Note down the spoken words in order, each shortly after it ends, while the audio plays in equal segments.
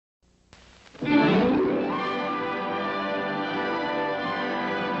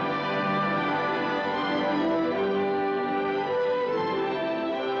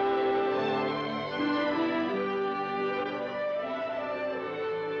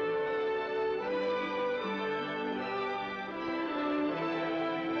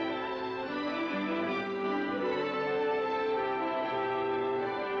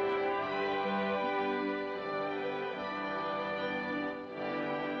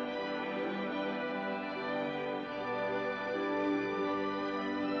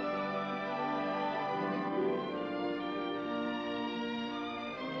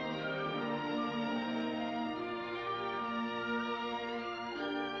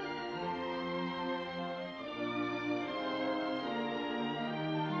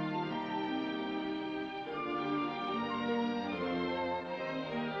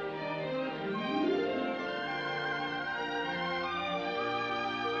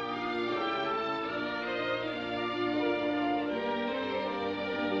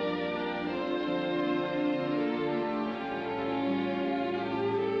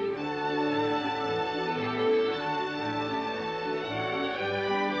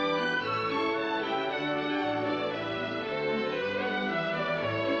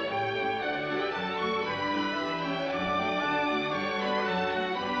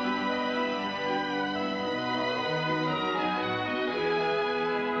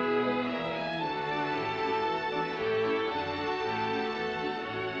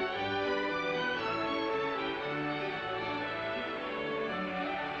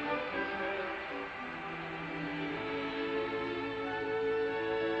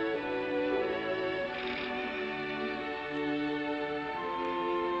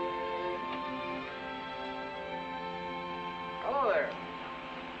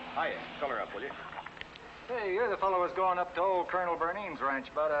you? Color up, will you? Hey, you're the fellow who was going up to old Colonel Berneen's ranch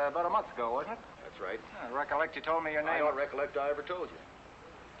about a month ago, wasn't it? That's right. I recollect you told me your name. I don't recollect I ever told you.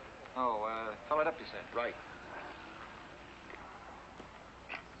 Oh, fill it up, you said. Right.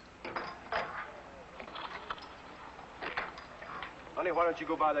 Honey, why don't you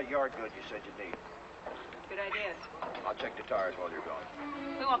go buy that yard good you said you'd need? Good idea. I'll check the tires while you're gone.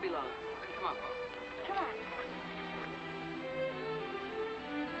 We won't be long. Come on. Come on.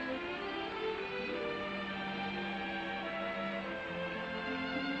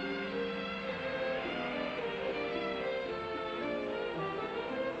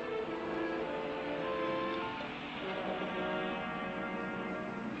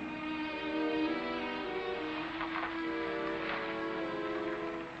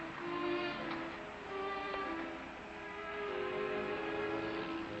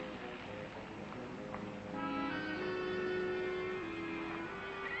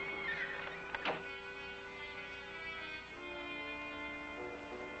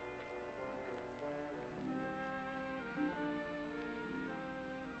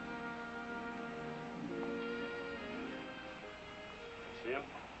 See him?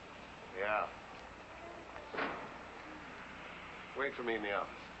 Yeah. Wait for me in the office.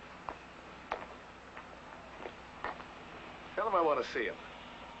 Tell him I want to see him.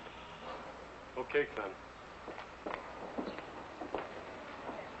 Okay, Clem.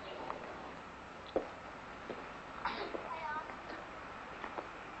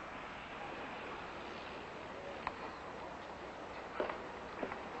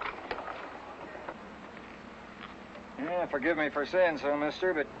 Yeah, forgive me for saying so,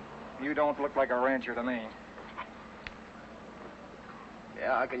 mister, but you don't look like a rancher to me.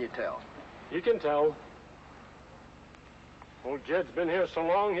 Yeah, how can you tell? You can tell. Old Jed's been here so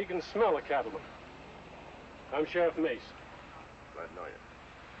long, he can smell a cattleman. I'm Sheriff Mace. Glad to know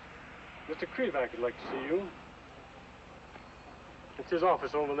you. Mr. Krivac would like to see you. It's his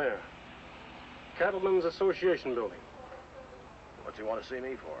office over there. Cattlemen's Association building. What's he want to see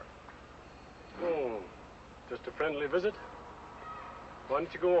me for? Oh, just a friendly visit? Why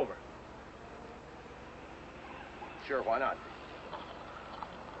don't you go over? Sure, why not?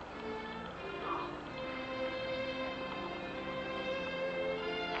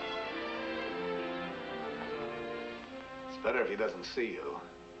 It's better if he doesn't see you.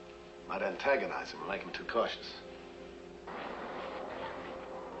 Might antagonize him and make him too cautious.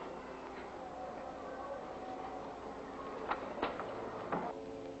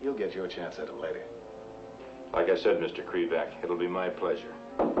 You'll get your chance at him later. Like I said, Mr. Krivac, it'll be my pleasure.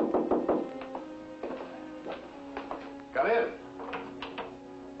 Come in.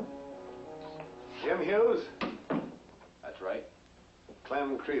 Jim Hughes? That's right.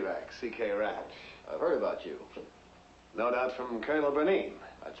 Clem Krivac, CK Ranch. I've heard about you. No doubt from Colonel Berneen.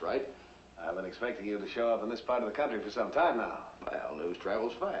 That's right. I've been expecting you to show up in this part of the country for some time now. Well, news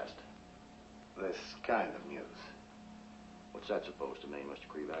travels fast. This kind of news. What's that supposed to mean, Mr.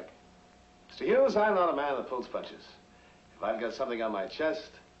 Krivac? Mr. Hughes, I'm not a man that pulls punches. If I've got something on my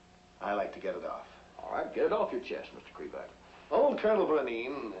chest, I like to get it off. All right, get it off your chest, Mr. Krivac. Old Colonel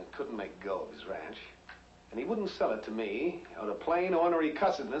Berneen couldn't make go of his ranch, and he wouldn't sell it to me out of plain, ornery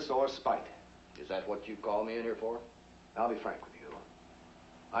cussedness or spite. Is that what you called me in here for? I'll be frank with you.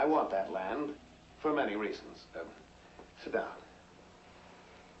 I want that land for many reasons. Sit down.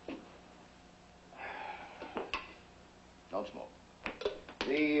 Don't smoke.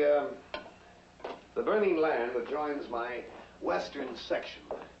 The Berneen land adjoins my western section.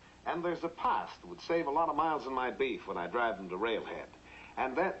 And there's a pass that would save a lot of miles in my beef when I drive them to Railhead.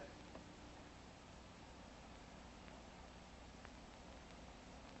 And that...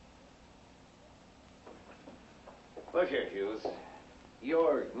 Look here, Hughes.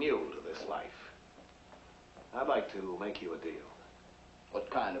 You're new to this life. I'd like to make you a deal.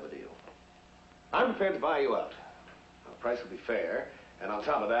 What kind of a deal? I'm prepared to buy you out. The price will be fair, and on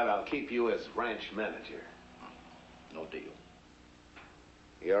top of that, I'll keep you as ranch manager. No deal.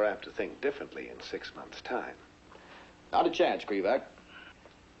 You're apt to think differently in 6 months' time. Not a chance, Krivac.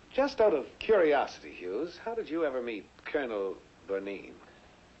 Just out of curiosity, Hughes, how did you ever meet Colonel Berneen?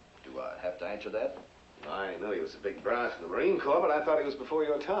 Do I have to answer that? I knew he was a big brass in the Marine Corps, but I thought he was before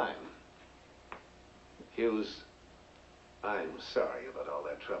your time. Hughes, I'm sorry about all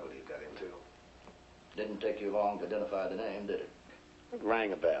that trouble you got into. Didn't take you long to identify the name, did it? It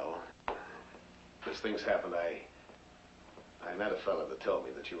rang a bell. As things happened, I met a fellow that told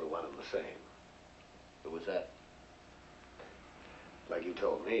me that you were one and the same. Who was that? Like you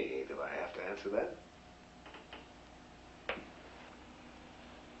told me, do I have to answer that?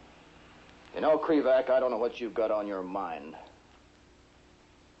 You know, Krivac, I don't know what you've got on your mind.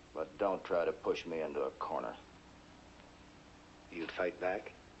 But don't try to push me into a corner. You'd fight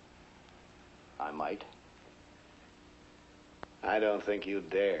back? I might. I don't think you'd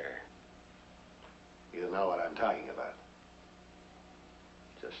dare. You know what I'm talking about.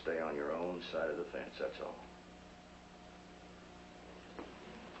 Just stay on your own side of the fence, that's all.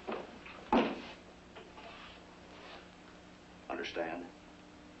 Understand?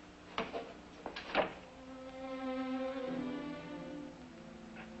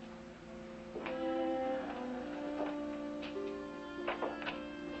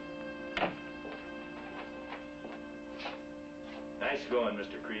 Nice going,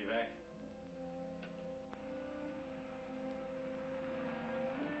 Mr. Krivac.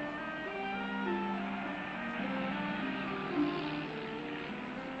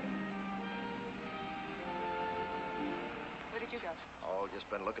 Where did you go? Oh, just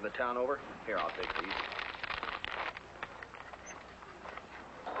been looking the town over. Here, I'll take these.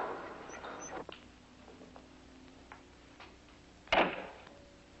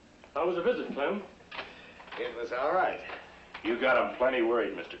 How was the visit, Clem? It was all right. You got him plenty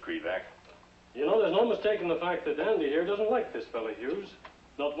worried, Mr. Krivac. You know, there's no mistaking the fact that Andy here doesn't like this fella Hughes.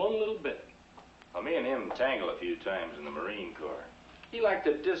 Not one little bit. Well, me and him tangled a few times in the Marine Corps. He liked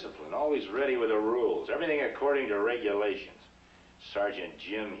the discipline, always ready with the rules, everything according to regulations. Sergeant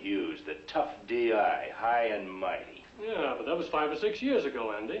Jim Hughes, the tough D.I., high and mighty. Yeah, but that was 5 or 6 years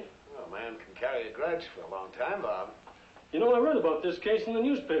ago, Andy. Well, a man can carry a grudge for a long time, Bob. You know, I read about this case in the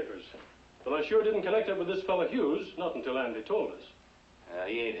newspapers. But I sure didn't connect it with this fella Hughes, not until Andy told us.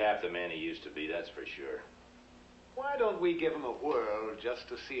 He ain't half the man he used to be, that's for sure. Why don't we give him a whirl just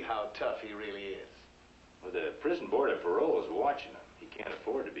to see how tough he really is? Well, the prison board of parole is watching him. He can't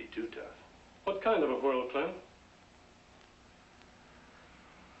afford to be too tough. What kind of a whirl, Clem?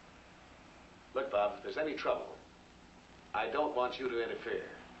 Look, Bob, if there's any trouble, I don't want you to interfere.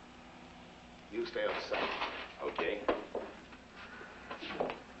 You stay on the side. Okay.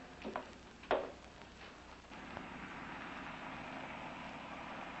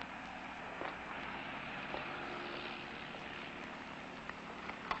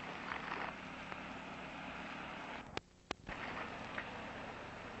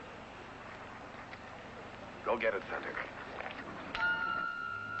 Go get it, Thunder.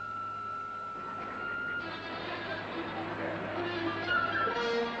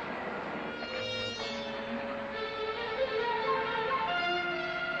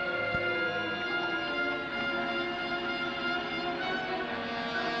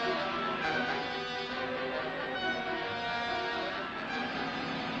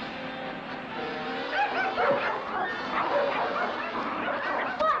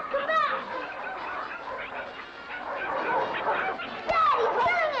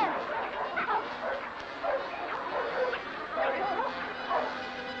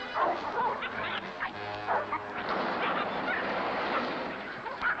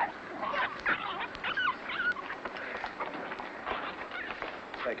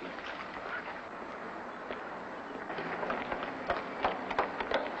 Take him.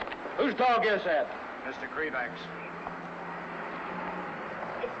 Whose dog is that? Mr. Krivak's.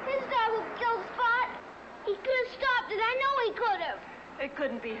 It's his dog who killed Spot. He could have stopped it. I know he could have. It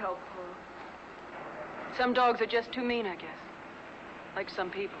couldn't be helped, Paul. Some dogs are just too mean, I guess. Like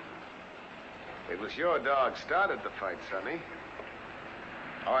some people. It was your dog started the fight, Sonny.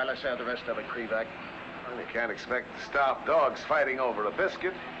 All right, let's have the rest of it, Krivac. Well, you can't expect to stop dogs fighting over a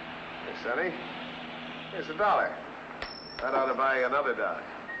biscuit. Hey, Sonny, here's $1. That ought to buy you another dog.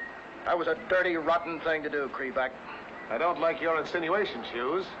 That was a dirty, rotten thing to do, Krivac. I don't like your insinuations,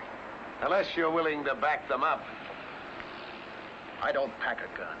 Hughes. Unless you're willing to back them up. I don't pack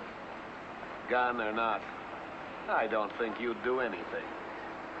a gun. Gun or not, I don't think you'd do anything.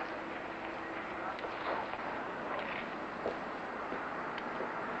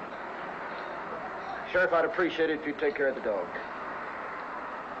 Sheriff, I'd appreciate it if you'd take care of the dog.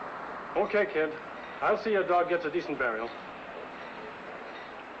 Okay, kid. I'll see your dog gets a decent burial.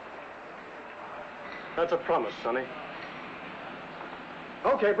 That's a promise, Sonny.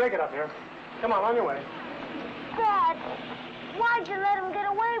 Okay, break it up here. Come on your way. Dad, why'd you let him get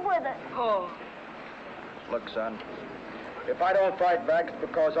away with it? Paul. Look, son, if I don't fight back, it's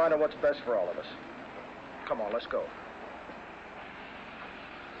because I know what's best for all of us. Come on, let's go.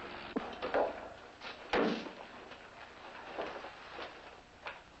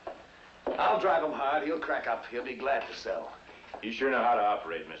 I'll drive him hard. He'll crack up. He'll be glad to sell. You sure know how to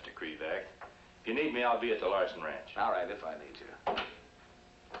operate, Mr. Krivac. If you need me, I'll be at the Larson Ranch. All right, if I need you.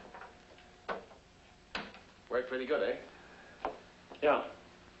 Worked pretty good, eh? Yeah.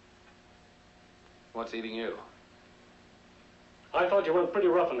 What's eating you? I thought you went pretty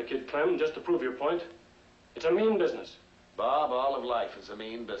rough on the kid, Clem, just to prove your point. It's a mean business. Bob, all of life is a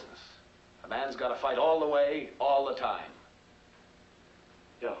mean business. A man's got to fight all the way, all the time.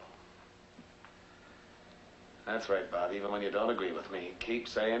 Yeah. That's right, Bob. Even when you don't agree with me, keep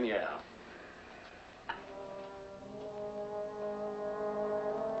saying yeah.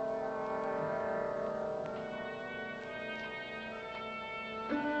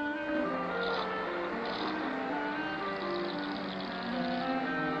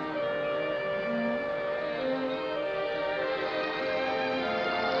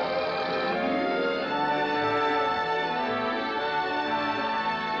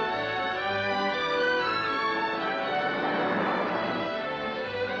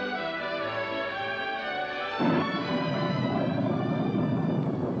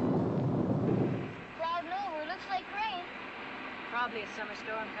 Probably a summer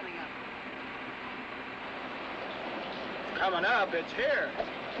storm coming up. Coming up, it's here.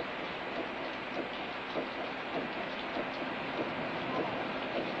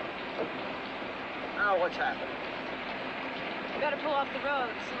 Now, what's happening? You better pull off the road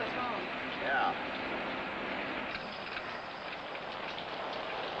and see what's wrong. Yeah.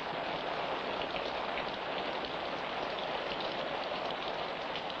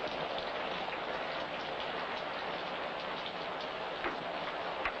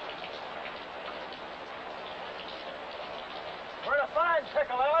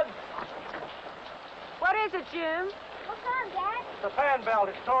 What is it, Jim? What's wrong, Dad? The fan belt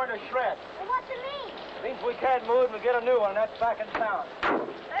is torn to shreds. Well, what's it mean? It means we can't move and we get a new one, and that's back in town.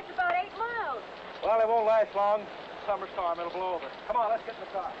 That's about 8 miles. Well, it won't last long. Summer storm, it'll blow over. Come on, let's get in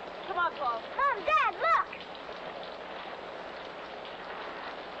the car. Come on, Paul. Mom, Dad, look!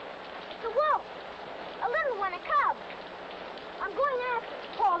 It's a wolf. A little one, a cub. I'm going after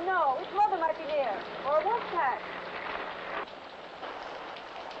it. Paul, no. Its mother might be near. Or a wolf pack.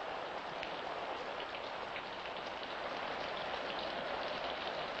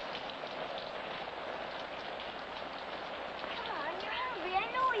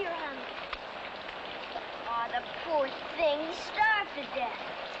 Poor thing, he's starved to death.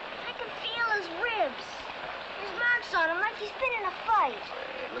 I can feel his ribs. There's marks on him like he's been in a fight.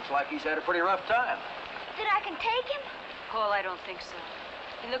 It looks like he's had a pretty rough time. Then I can take him? Paul, I don't think so.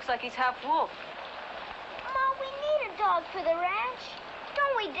 He looks like he's half wolf. Mom, we need a dog for the ranch.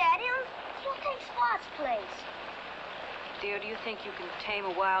 Don't we, Daddy? He'll take Spot's place. Dear, do you think you can tame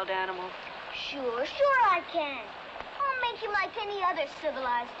a wild animal? Sure I can. I'll make him like any other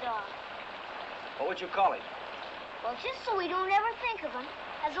civilized dog. What would you call him? Well, just so we don't ever think of him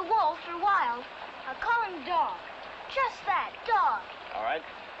as a wolf or wild, I'll call him Dog. Just that, Dog. All right.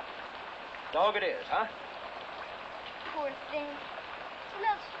 Dog it is, huh? Poor thing. He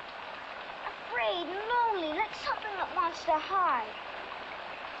looks afraid and lonely, like something that wants to hide.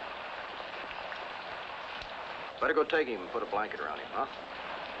 Better go take him and put a blanket around him, huh?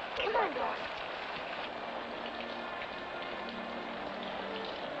 Come on, Dog.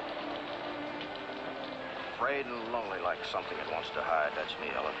 Afraid and lonely like something that wants to hide. That's me,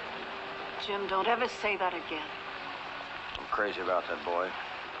 Ella. Jim, don't ever say that again. I'm crazy about that boy.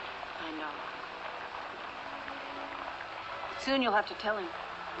 I know. But soon you'll have to tell him.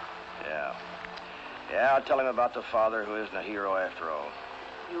 Yeah. Yeah, I'll tell him about the father who isn't a hero after all.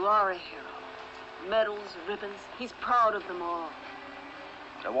 You are a hero. Medals, ribbons. He's proud of them all.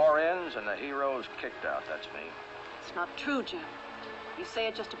 The war ends and the hero's kicked out. That's me. It's not true, Jim. You say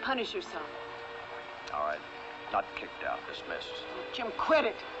it just to punish yourself. All right. Not kicked out. Dismissed. Oh, Jim, quit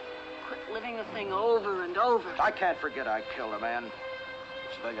it. Quit living the thing over and over. I can't forget I killed a man.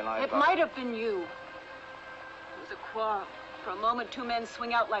 Civilian life. It might have been you. It was a quarrel. For a moment, two men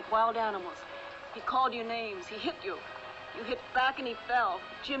swing out like wild animals. He called you names. He hit you. You hit back and he fell.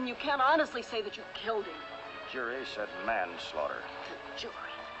 Jim, you can't honestly say that you killed him. The jury said manslaughter. The jury.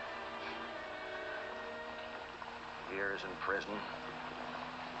 Years in prison.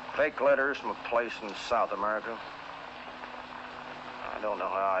 Fake letters from a place in South America. I don't know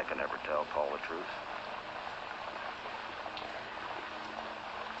how I can ever tell Paul the truth.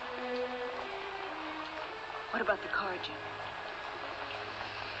 What about the car, Jim?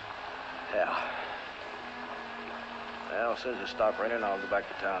 Yeah. Well, as soon as it stops raining, I'll go back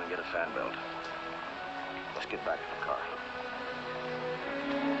to town and get a fan belt. Let's get back to the car.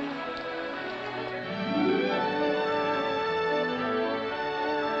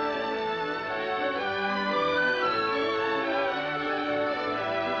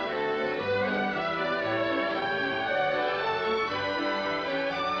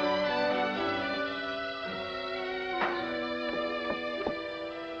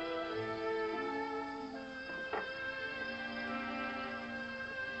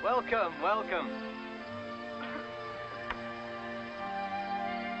 Welcome, welcome.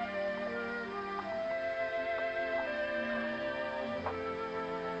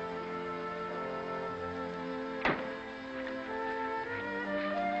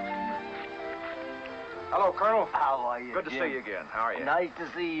 Hello, Colonel. How are you, Good to Jim? see you again. How are you? Nice to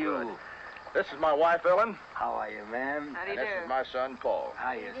see you. Good. This is my wife, Ellen. How are you, ma'am? How do you And this do? is my son, Paul.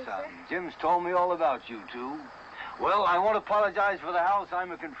 Hiya, son. Jim's told me all about you two. Well, I won't apologize for the house.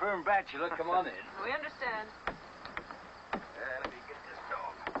 I'm a confirmed bachelor. Come on in. We understand. Let me get this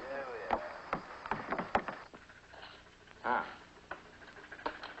dog. There we are. Ah.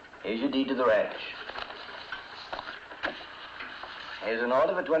 Here's your deed to the ranch. Here's an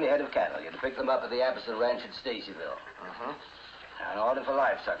order for 20 head of cattle. You're to pick them up at the Apperson Ranch at Stacyville. Uh-huh. An order for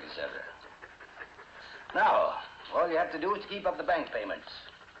livestock, etc. Now, all you have to do is keep up the bank payments.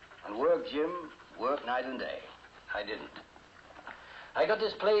 And work, Jim. Work night and day. I didn't. I got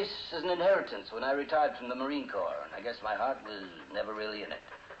this place as an inheritance when I retired from the Marine Corps, and I guess my heart was never really in it.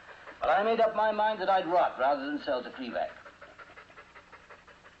 But I made up my mind that I'd rot rather than sell to Krivac.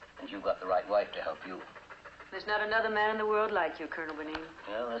 And you've got the right wife to help you. There's not another man in the world like you, Colonel Bernine.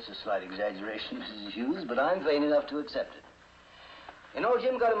 Well, that's a slight exaggeration, Mrs. Hughes, but I'm vain enough to accept it. You know,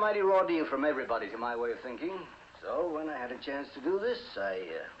 Jim got a mighty raw deal from everybody, to my way of thinking. So when I had a chance to do this,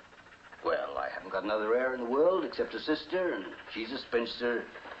 well, I haven't got another heir in the world except a sister, and she's a spinster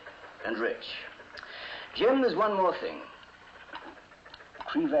and rich. Jim, there's one more thing.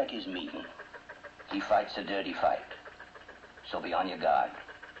 Krivac is mean. He fights a dirty fight. So be on your guard.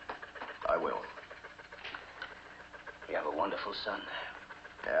 I will. You have a wonderful son.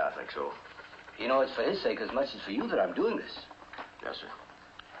 Yeah, I think so. You know, it's for his sake as much as for you that I'm doing this. Yes, sir.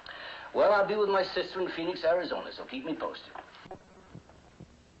 Well, I'll be with my sister in Phoenix, Arizona, so keep me posted.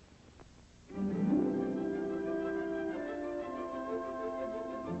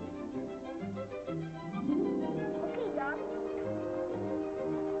 Okay, Doc.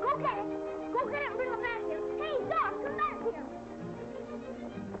 Go get it. Go get it and bring it back here. Hey, Doc, come back here.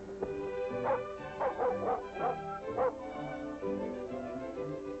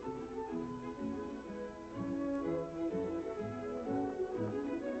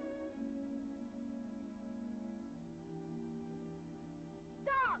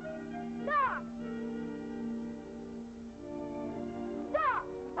 Doc! Doc!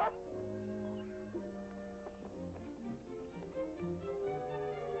 Doc!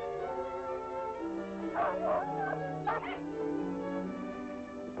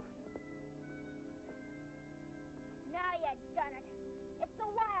 Now you done it. It's so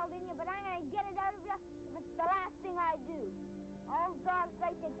wild in you, but I'm gonna get it out of you if it's the last thing I do. All dogs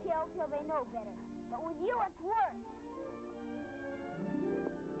like to kill till they know better. But with you, it's worse.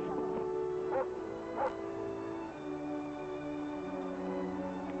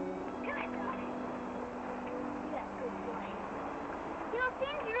 Come on, dog. You're a good boy. You know,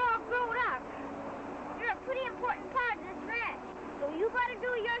 since you're all grown up, you're a pretty important part of this ranch. So you gotta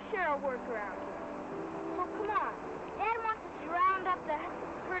do your share of work around here. So come on. Dad wants us to round up the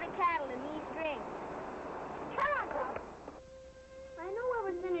herd of cattle in these strings. Come on, Bob. I know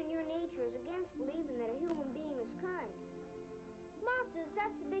everything in your nature is against believing that a human being is kind. Mom says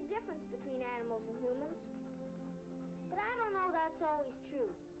that's the big difference between animals and humans. But I don't know that's always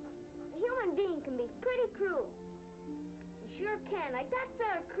true. A human being can be pretty cruel. He sure can, like that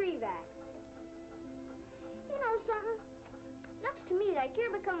fella Krivac. You know something? Looks to me like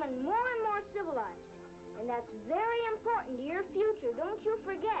you're becoming more and more civilized. And that's very important to your future, don't you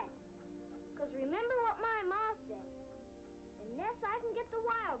forget. Because remember what my ma said. Unless I can get the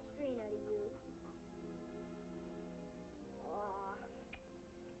wild strain out of you. Aw.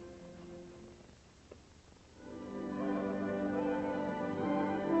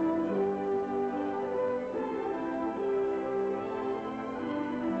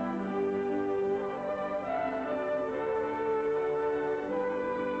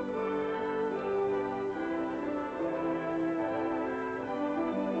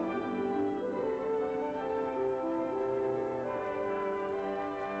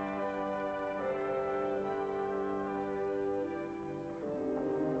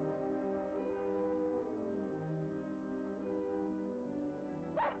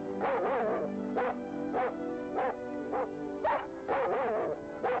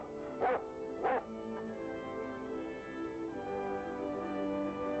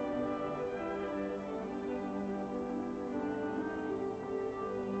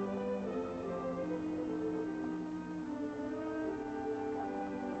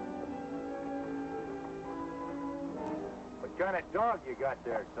 What kind of dog you got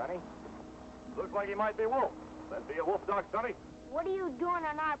there, Sonny? Looks like he might be wolf. That be a wolf dog, Sonny? What are you doing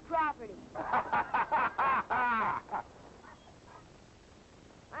on our property? I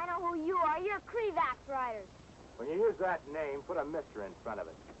know who you are. You're Krivac riders. When you use that name, put a mister in front of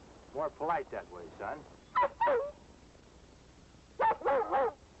it. More polite that way, son.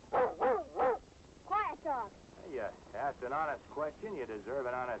 Quiet, dog. You asked an honest question, you deserve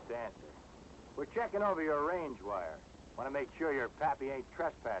an honest answer. We're checking over your range wire. Want to make sure your pappy ain't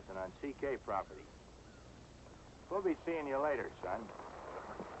trespassing on CK property. We'll be seeing you later, son.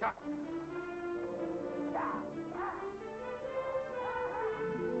 Come.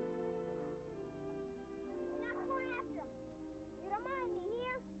 You're not going after him. You don't mind me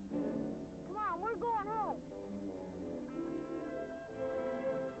here? Come on, we're going home.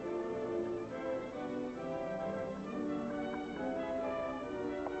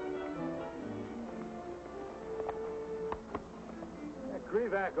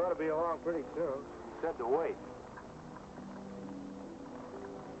 Krivak ought to be along pretty soon. Said to wait.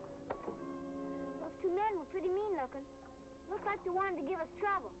 Those two men were pretty mean looking. Looked like they wanted to give us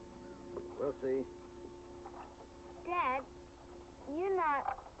trouble. We'll see. Dad, you're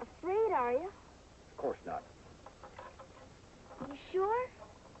not afraid, are you? Of course not. You sure?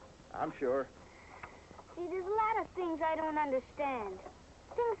 I'm sure. See, there's a lot of things I don't understand.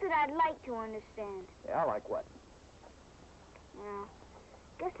 Things that I'd like to understand. Yeah, like what? Well,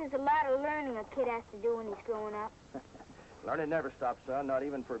 guess there's a lot of learning a kid has to do when he's growing up. Learning never stops, son, not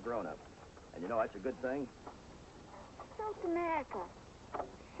even for a grown-up. And you know that's a good thing? South America.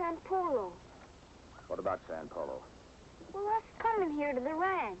 San Polo. What about San Polo? Well, us coming here to the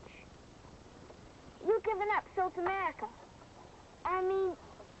ranch. You giving up South America. I mean,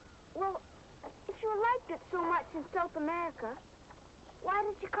 well, if you liked it so much in South America, why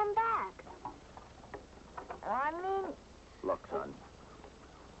did you come back? I mean... Look, son.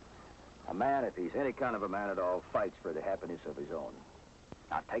 A man, if he's any kind of a man at all, fights for the happiness of his own.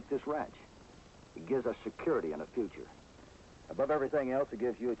 Now, take this ranch. It gives us security and a future. Above everything else, it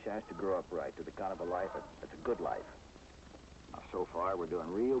gives you a chance to grow up right to the kind of a life that's a good life. Now, so far, we're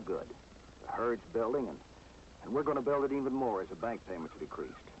doing real good. The herd's building, and we're going to build it even more as the bank payments are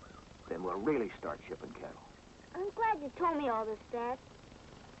decreased. Then we'll really start shipping cattle. I'm glad you told me all this, Dad.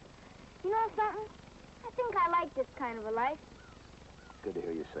 You know something? I think I like this kind of a life. Good to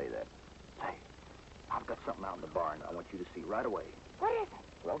hear you say that. Say, I've got something out in the barn I want you to see right away. What is it?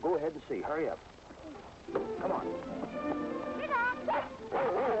 Well, go ahead and see. Hurry up. Come on. Get off! Come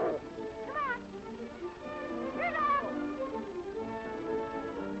on! Get off!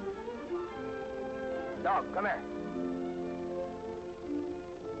 Dog, come here.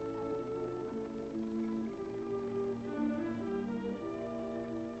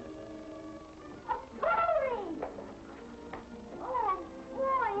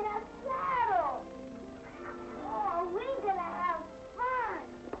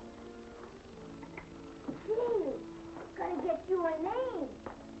 You a name.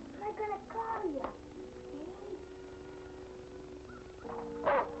 What am I gonna call you?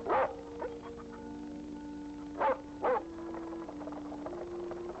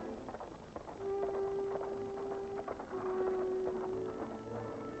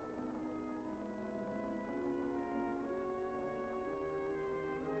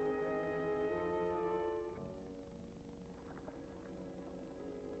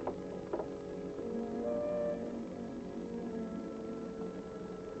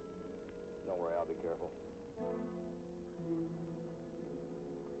 Don't worry, I'll be careful.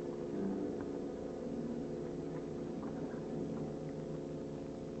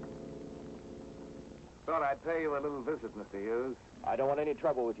 Thought I'd pay you a little visit, Mr. Hughes. I don't want any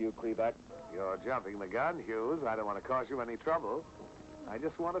trouble with you, Krivac. You're jumping the gun, Hughes. I don't want to cause you any trouble. I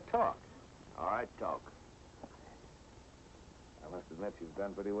just want to talk. All right, talk. I must admit you've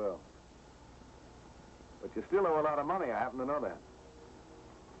done pretty well. But you still owe a lot of money. I happen to know that.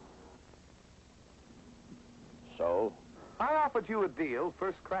 So? I offered you a deal,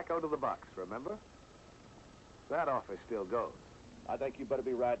 first crack out of the box, remember? That offer still goes. I think you better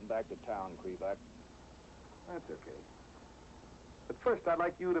be riding back to town, Krivac. That's okay. But first, I'd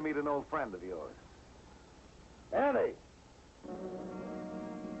like you to meet an old friend of yours. Annie!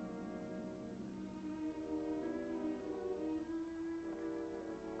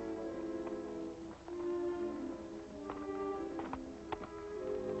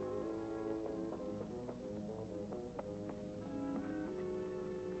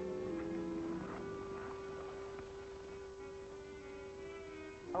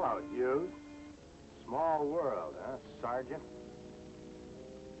 Hello, Hughes. Small world, huh, Sergeant?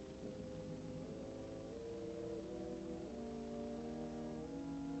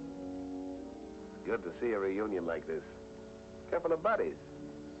 Good to see a reunion like this. Couple of buddies.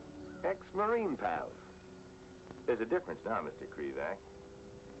 Ex-Marine pals. There's a difference now, Mr. Krivac.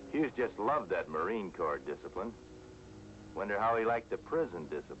 Hughes just loved that Marine Corps discipline. Wonder how he liked the prison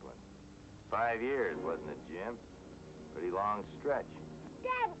discipline. 5 years, wasn't it, Jim? Pretty long stretch.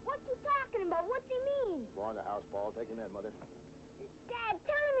 Dad, what's he talking about? What's he mean? Go on the house, Paul. Take him in, Mother. Dad,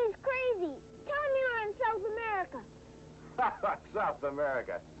 tell him he's crazy. Tell him you're in South America. South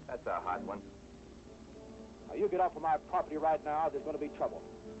America. That's a hot one. Now, you get off of my property right now. There's going to be trouble.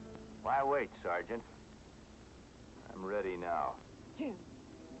 Why wait, Sergeant? I'm ready now. Jim.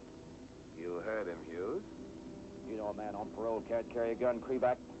 You heard him, Hughes. You know a man on parole can't carry a gun,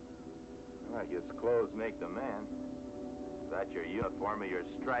 Krivac. Well, I guess clothes make the man. Without your uniform or your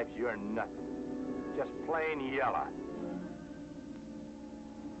stripes, you're nothing. Just plain yellow.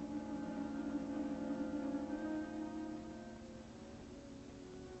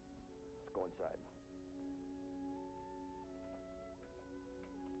 Let's go inside.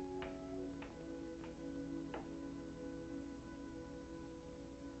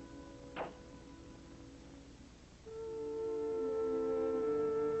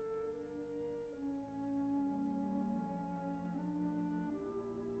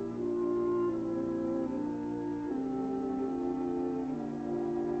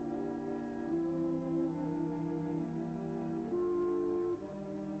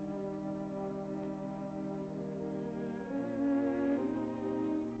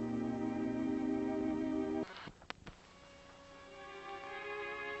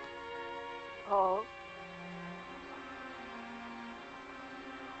 Paul.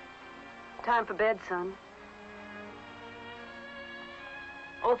 Time for bed, son.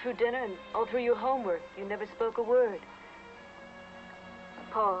 All through dinner and all through your homework, you never spoke a word.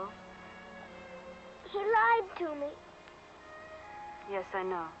 Paul. He lied to me. Yes, I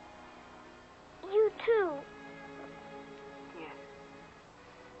know. You too. Yes.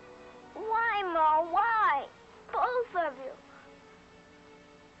 Why, Ma? Why? Both of you.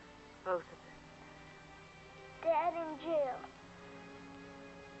 Both of us. Dad in jail.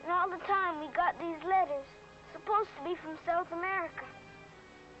 And all the time we got these letters, supposed to be from South America.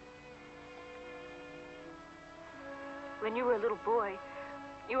 When you were a little boy,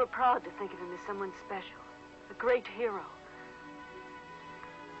 you were proud to think of him as someone special, a great hero.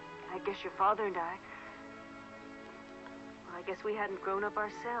 I guess your father and I, well, I guess we hadn't grown up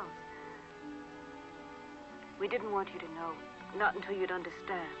ourselves. We didn't want you to know, not until you'd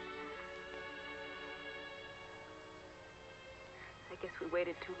understand. I guess we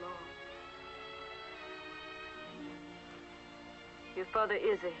waited too long. Your father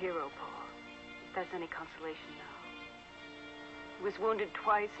is a hero, Paul, if that's any consolation now. He was wounded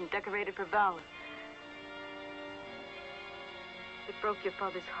twice and decorated for valor. It broke your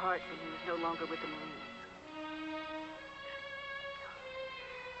father's heart when he was no longer with the Marines.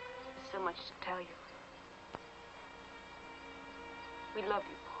 There's so much to tell you. We love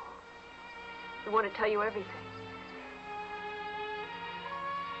you, Paul. We want to tell you everything.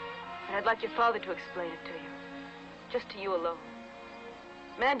 And I'd like your father to explain it to you. Just to you alone.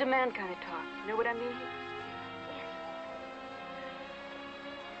 Man-to-man kind of talk. You know what I mean?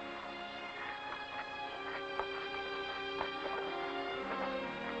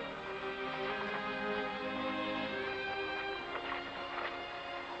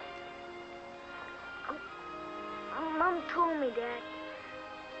 Mom told me, Dad.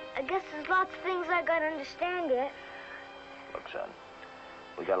 I guess there's lots of things I gotta understand yet. Look, son,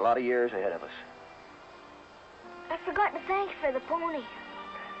 we got a lot of years ahead of us. I forgot to thank you for the pony.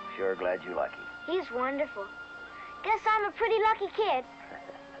 Sure glad you like him. He's wonderful. Guess I'm a pretty lucky kid.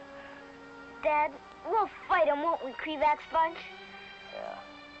 Dad, we'll fight him, won't we, Krivak's bunch?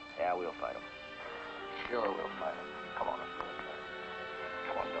 Yeah, we'll fight him. Sure we'll fight him. Come on, let's go inside.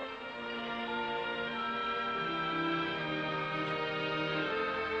 Come on, Doc.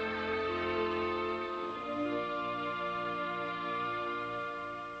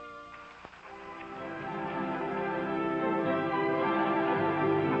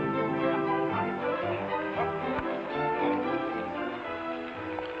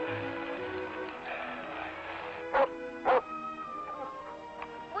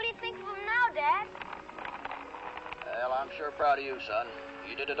 Sure proud of you, son.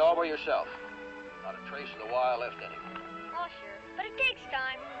 You did it all by yourself. Not a trace of the wire left in him. Oh, sure. But it takes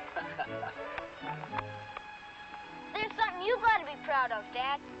time. There's something you gotta be proud of,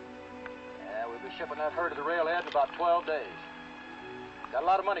 Dad. Yeah, we'll be shipping that herd to the railhead in about 12 days. Got a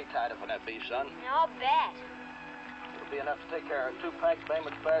lot of money tied up in that beef, son. I'll bet. It'll be enough to take care of 2 packs of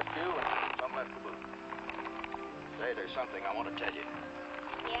Bayman's fast fuel and some left to boot. Say, there's something I want to tell you.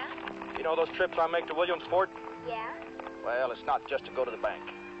 Yeah? You know those trips I make to Williamsport? Yeah? Well, it's not just to go to the bank.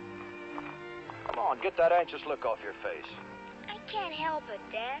 Come on, get that anxious look off your face. I can't help it,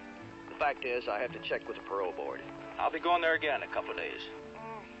 Dad. The fact is, I have to check with the parole board. I'll be going there again in a couple of days.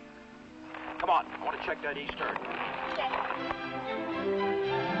 Come on, I want to check that Eastern.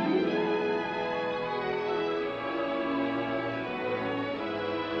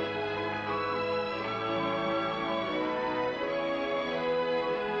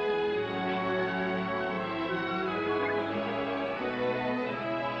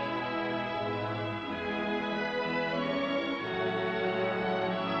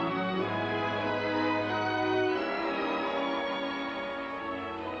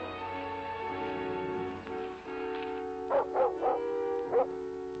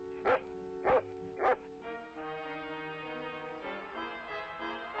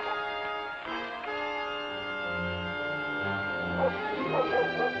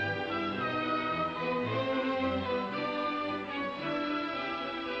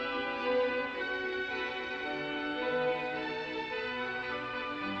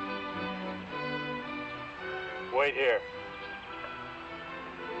 Wait here.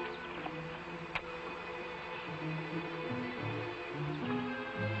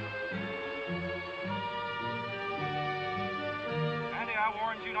 Andy, I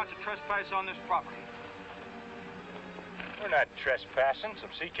warned you not to trespass on this property. We're not trespassing. Some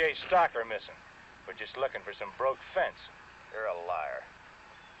CK stock are missing. We're just looking for some broke fence. You're a liar.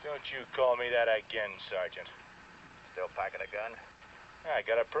 Don't you call me that again, Sergeant. Still packing a gun? I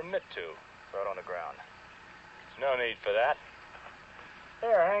got a permit to. Throw it on the ground. No need for that.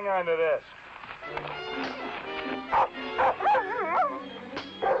 Here, hang on to this.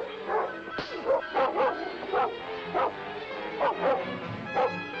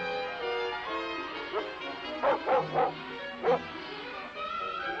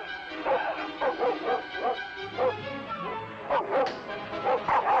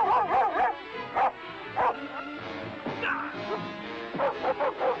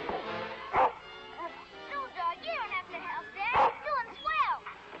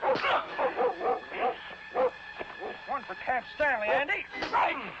 One for Camp Stanley, Andy.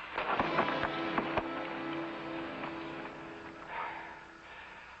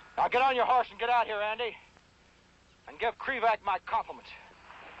 Now get on your horse and get out here, Andy. And give Krivac my compliments.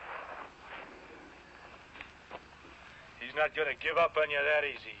 He's not gonna give up on you that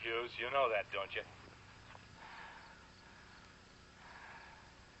easy, Hughes. You know that, don't you?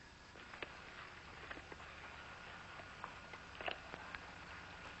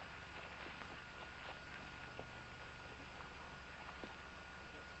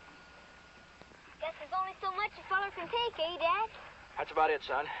 Guess there's only so much a feller can take, eh, Dad? That's about it,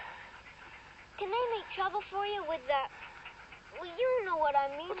 son. Can they make trouble for you with the... Well, you know what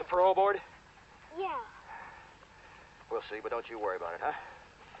I mean. With the parole board? Yeah. We'll see, but don't you worry about it, huh?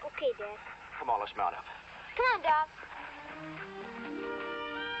 Okay, Dad. Come on, let's mount up. Come on, Doc.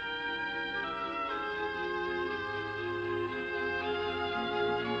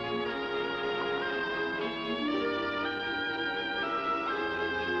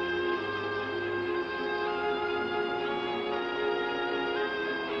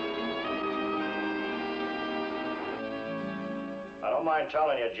 I don't mind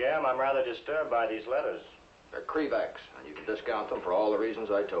telling you, Jim, I'm rather disturbed by these letters. They're Krivac's, and you can discount them for all the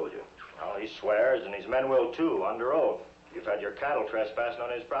reasons I told you. Well, he swears, and his men will too, under oath. You've had your cattle trespassing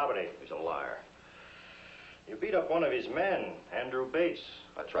on his property. He's a liar. You beat up one of his men, Andrew Bates.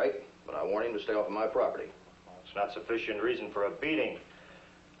 That's right, but I warned him to stay off of my property. Well, it's not sufficient reason for a beating.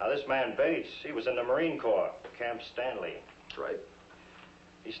 Now, this man Bates, he was in the Marine Corps, Camp Stanley. That's right.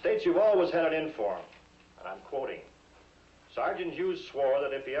 He states you've always had it in for him, and I'm quoting. Sergeant Hughes swore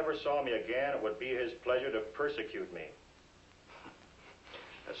that if he ever saw me again, it would be his pleasure to persecute me.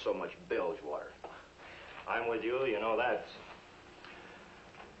 That's so much bilge water. I'm with you, you know that.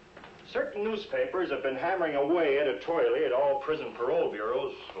 Certain newspapers have been hammering away editorially at all prison parole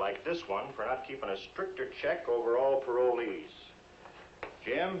bureaus, like this one, for not keeping a stricter check over all parolees.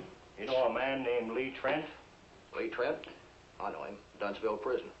 Jim, you know a man named Lee Trent? Lee Trent? I know him. Dunnsville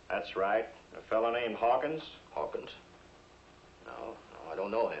Prison. That's right. A fellow named Hawkins? Hawkins? No, I don't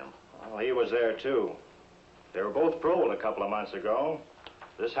know him. Well, he was there, too. They were both paroled a couple of months ago.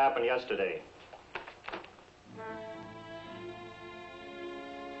 This happened yesterday.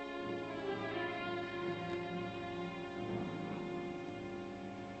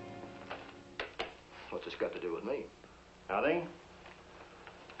 What's this got to do with me? Nothing.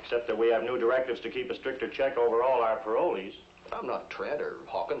 Except that we have new directives to keep a stricter check over all our parolees. I'm not Trent or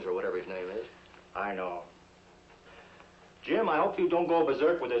Hawkins or whatever his name is. I know. Jim, I hope you don't go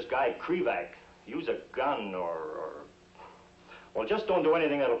berserk with this guy, Krivac. Use a gun or... Well, just don't do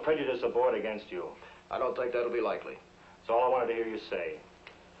anything that'll prejudice the board against you. I don't think that'll be likely. That's all I wanted to hear you say.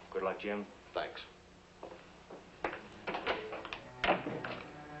 Good luck, Jim. Thanks.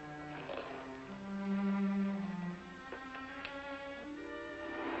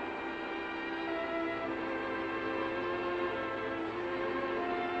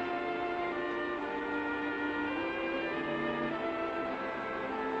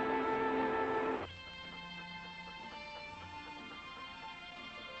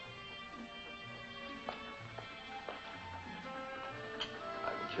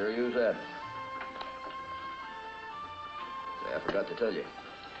 Sure use that. Say, I forgot to tell you.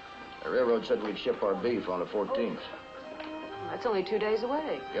 The railroad said we'd ship our beef on the 14th. That's only 2 days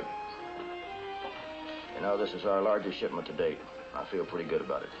away. Yep. You know, this is our largest shipment to date. I feel pretty good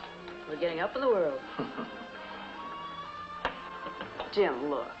about it. We're getting up in the world. Jim,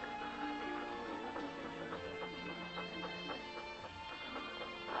 look.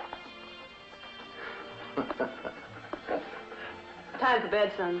 Time for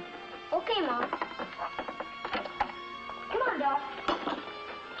bed, son. Okay, Mom. Come on, Doc.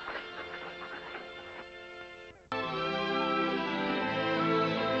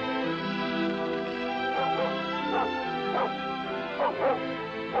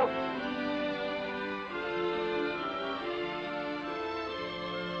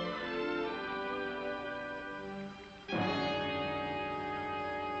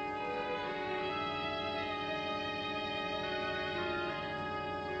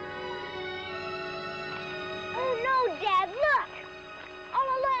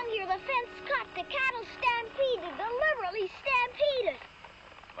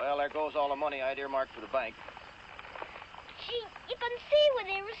 Well, there goes all the money I'd earmarked for the bank. Gee, you can see where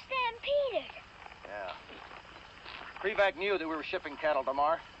they were stampeded. Yeah. Krivak knew that we were shipping cattle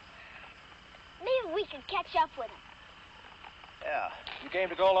tomorrow. Maybe we could catch up with them. Yeah. You game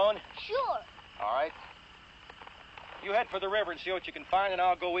to go alone? Sure. All right. You head for the river and see what you can find, and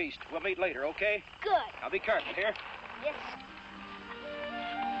I'll go east. We'll meet later, okay? Good. Now be careful here. Yes.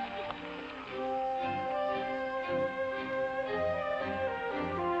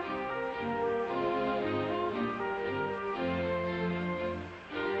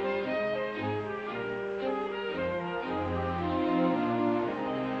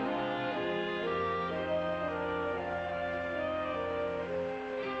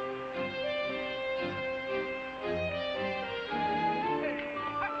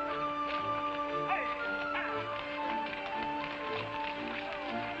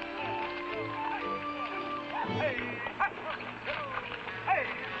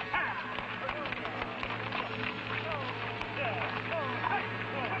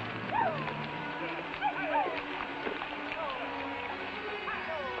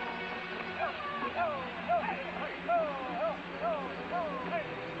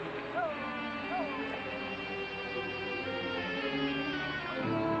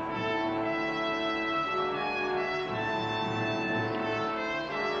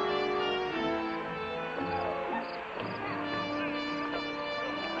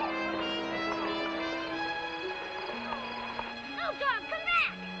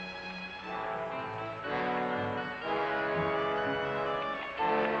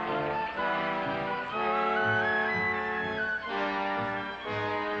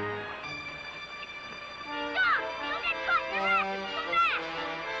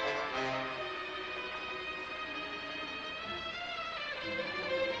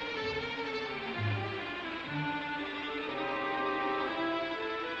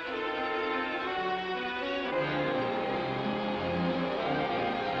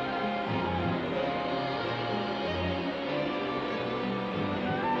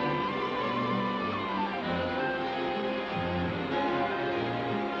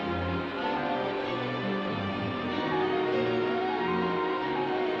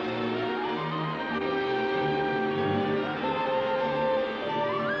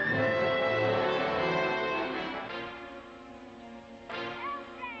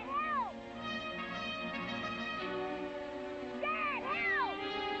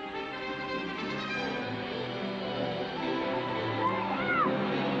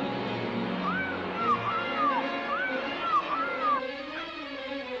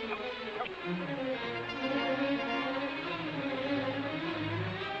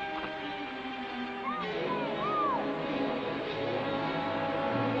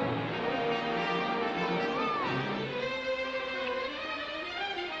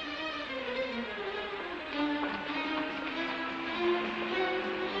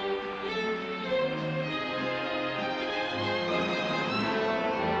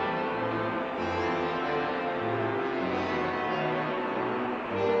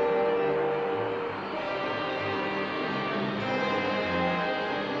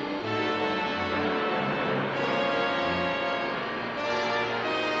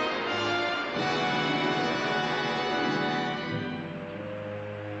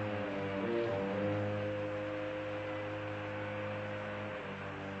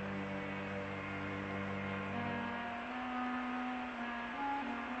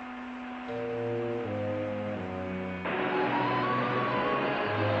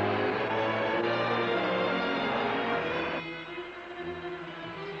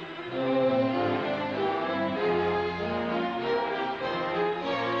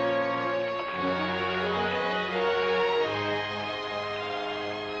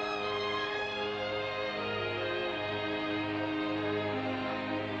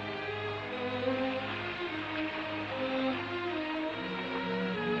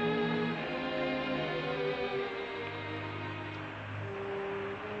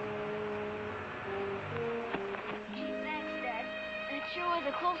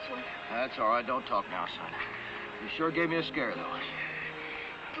 one. That's all right. Don't talk now, son. You sure gave me a scare, though.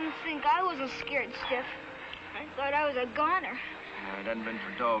 Don't think I wasn't scared, Stiff. I thought I was a goner. It hadn't been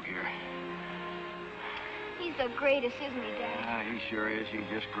for Dog here. He's the greatest, isn't he, Dad? Ah, he sure is. He's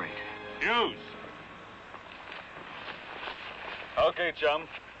just great. Hughes! Okay, chum.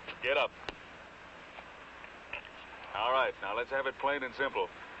 Get up. All right, now let's have it plain and simple.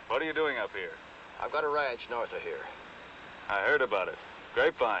 What are you doing up here? I've got a ranch north of here. I heard about it.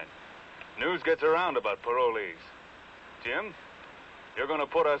 Grapevine. News gets around about parolees. Jim, you're going to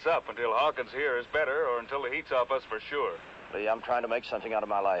put us up until Hawkins here is better or until the heat's off us for sure. Lee, I'm trying to make something out of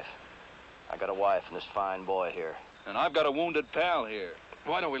my life. I got a wife and this fine boy here. And I've got a wounded pal here.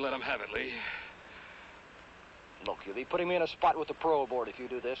 Why don't we let him have it, Lee? Look, you'll be putting me in a spot with the parole board if you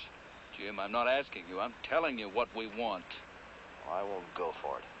do this. Jim, I'm not asking you. I'm telling you what we want. I won't go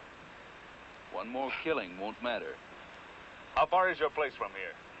for it. One more killing won't matter. How far is your place from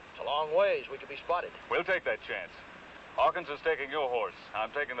here? It's a long ways. We could be spotted. We'll take that chance. Hawkins is taking your horse.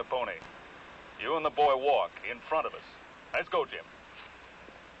 I'm taking the pony. You and the boy walk in front of us. Let's go, Jim.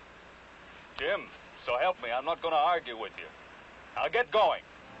 Jim, so help me, I'm not going to argue with you. Now get going.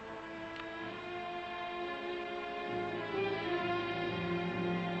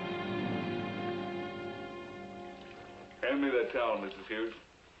 Hand me that towel, Mrs. Hughes.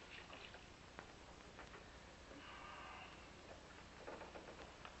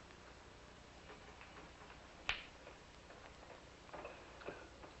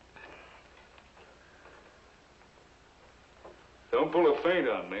 Don't pull a feint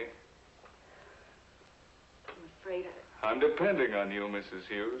on me. I'm afraid I'm depending on you, Mrs.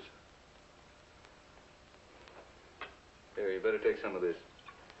 Hughes. Here, you better take some of this.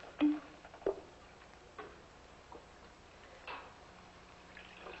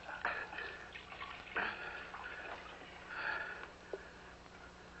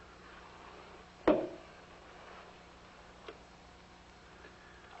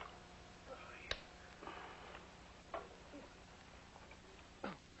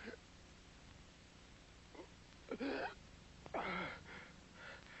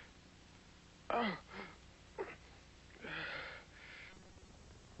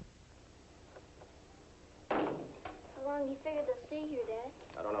 How long do you figure they'll stay here, Dad?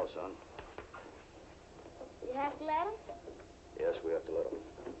 I don't know, son. You have to let them? Yes, we have to let him.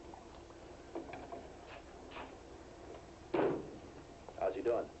 How's he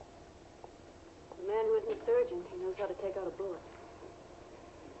doing? the man who isn't a surgeon, he knows how to take out a bullet.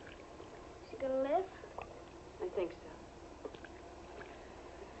 Is he gonna live? I think so.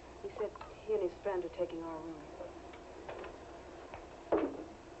 He said he and his friend are taking our room.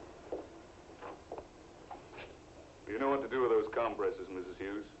 You know what to do with those compresses, Mrs.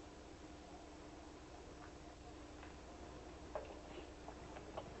 Hughes?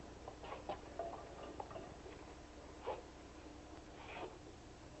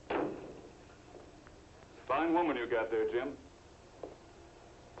 Fine woman you got there, Jim.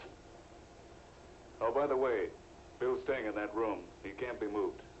 Oh, by the way, Bill's staying in that room. He can't be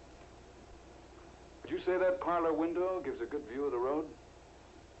moved. Would you say that parlor window gives a good view of the road?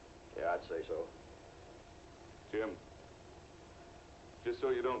 Yeah, I'd say so. Jim, just so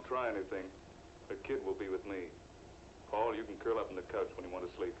you don't try anything, the kid will be with me. Paul, you can curl up on the couch when you want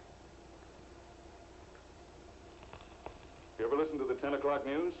to sleep. You ever listen to the 10 o'clock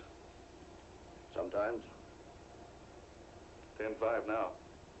news? Sometimes. 10:05 now.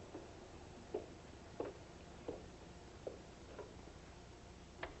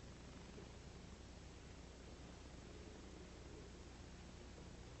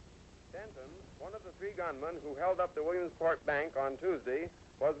 Denton, one of the three gunmen who held up the Williamsport Bank on Tuesday,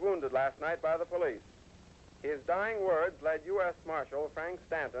 was wounded last night by the police. His dying words led U.S. Marshal Frank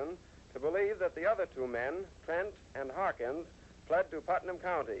Stanton to believe that the other two men, Trent and Hawkins, fled to Putnam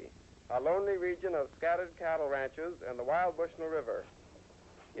County, a lonely region of scattered cattle ranches and the wild Bushnell River.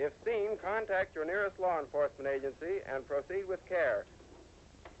 If seen, contact your nearest law enforcement agency and proceed with care.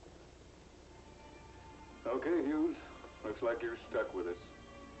 Okay, Hughes. Looks like you're stuck with us.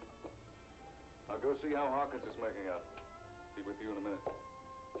 I'll go see how Hawkins is making out. Be with you in a minute.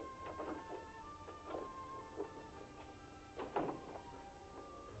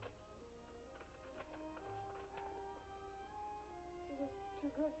 This is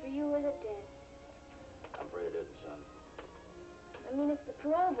too good for you, is it, Dad? I'm afraid it isn't, son. I mean, if the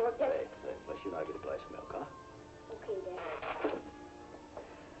parole board gets... Hey, let's you and I get a glass of milk, huh? Okay, Dad.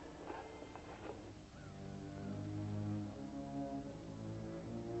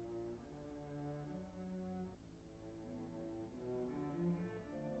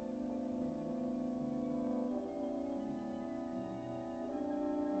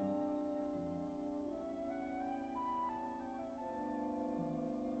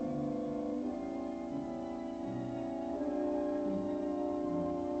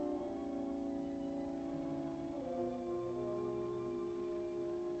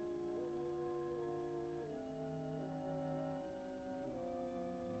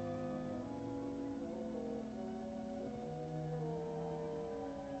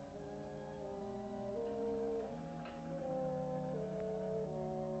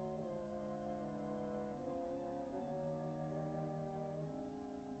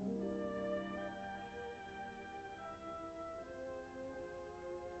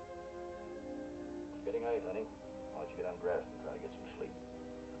 night, honey. Why don't you get undressed and try to get some sleep?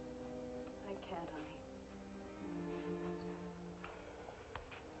 I can't, honey.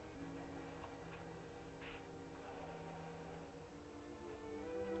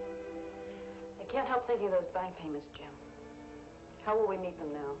 I can't help thinking of those bank payments, Jim. How will we meet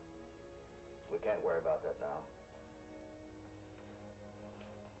them now? We can't worry about that now.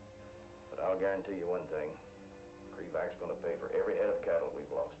 But I'll guarantee you one thing. Krivak's going to pay for every head of cattle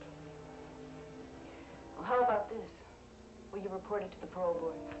we've lost. Well, how about this? Will you report it to the parole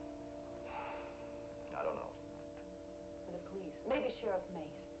board? I don't know. To the police? Maybe Sheriff Mace.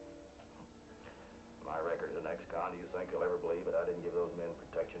 My record as an ex-con, do you think he'll ever believe that I didn't give those men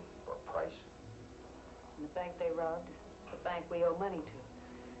protection for a price? And the bank they robbed is the bank we owe money to.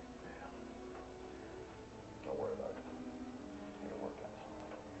 Don't worry about it. It'll work out.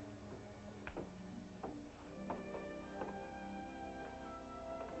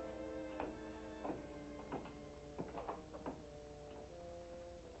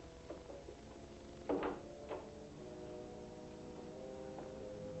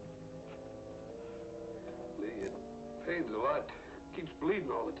 Lee, it pains a lot. Keeps bleeding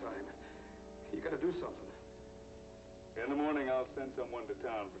all the time. You gotta do something. In the morning, I'll send someone to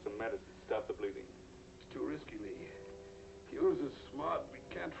town for some medicine to stop the bleeding. It's too risky, Lee. Hughes is smart. We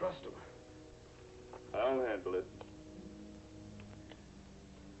can't trust him. I'll handle it.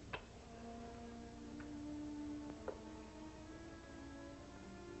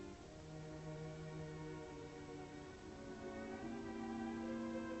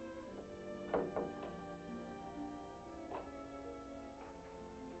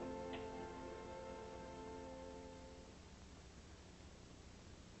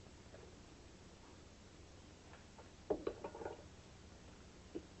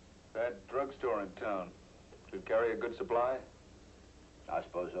 That drugstore in town, should carry a good supply? I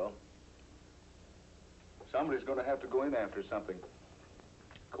suppose so. Somebody's going to have to go in after something.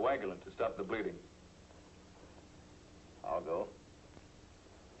 Coagulant to stop the bleeding. I'll go.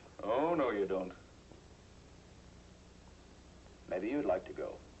 Oh, no, you don't. Maybe you'd like to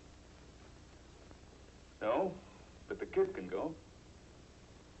go. No, but the kid can go.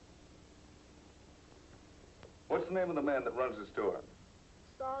 What's the name of the man that runs the store?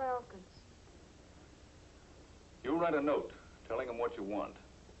 Hawkins. You write a note telling him what you want.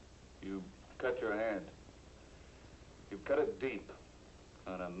 You cut your hand. You cut it deep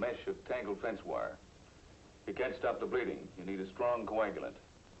on a mesh of tangled fence wire. You can't stop the bleeding. You need a strong coagulant.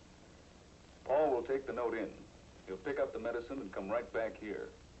 Paul will take the note in. He'll pick up the medicine and come right back here.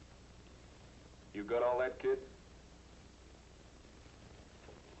 You got all that, kid?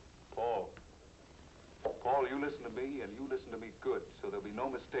 Paul. Paul, you listen to me, and you listen to me good, so there'll be no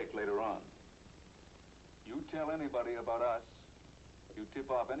mistake later on. You tell anybody about us, you tip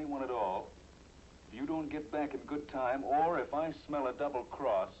off anyone at all, if you don't get back in good time, or if I smell a double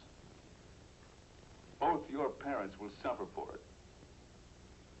cross, both your parents will suffer for it.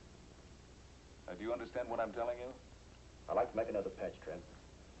 Now, do you understand what I'm telling you? I'd like to make another patch, Trent.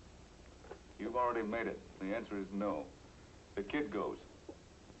 You've already made it. The answer is no. The kid goes.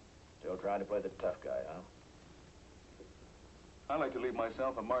 Still trying to play the tough guy, huh? I like to leave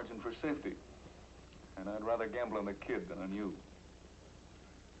myself a margin for safety. And I'd rather gamble on the kid than on you.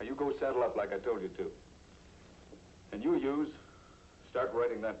 Now, you go saddle up like I told you to. And you, Hughes, start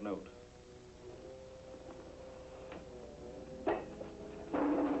writing that note.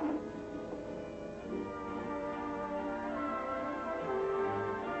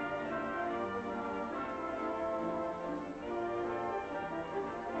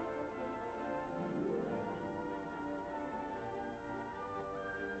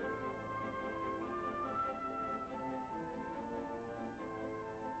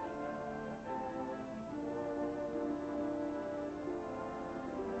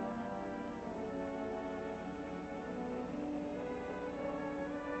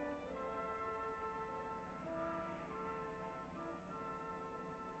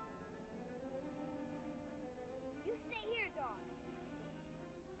 You stay here, Dawn.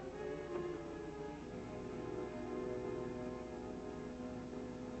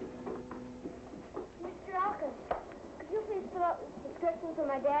 Mr. Hawkins, could you please fill out this prescription for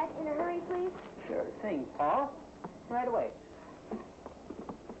my dad in a hurry, please? Sure thing, Paul. Right away.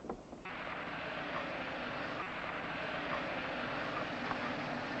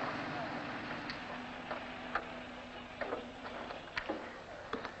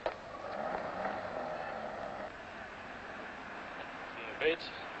 Bates?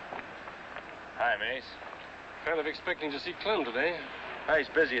 Hi, Mace. Kind of expecting to see Clem today. He's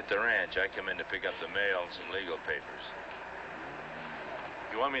busy at the ranch. I come in to pick up the mail and some legal papers.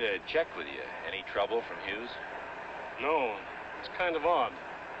 You want me to check with you? Any trouble from Hughes? No, it's kind of odd.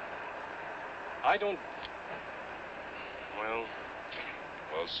 I don't... Well,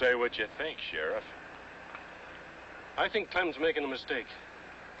 Well, say what you think, Sheriff. I think Clem's making a mistake.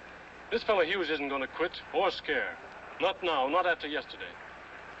 This fellow Hughes isn't going to quit or scare. Not now, not after yesterday.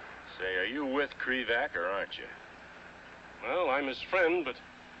 Say, are you with Krivac or aren't you? Well, I'm his friend, but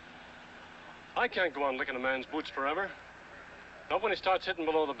I can't go on licking a man's boots forever. Not when he starts hitting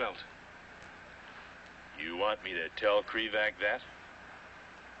below the belt. You want me to tell Krivac that?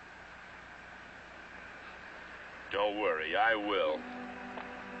 Don't worry, I will.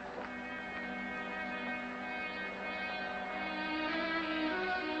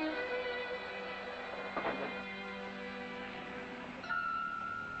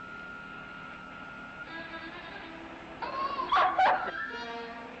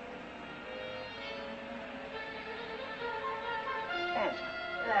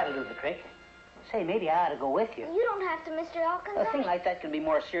 That'll do the trick. Say, maybe I ought to go with you. You don't have to, Mr. Hawkins. A thing like that can be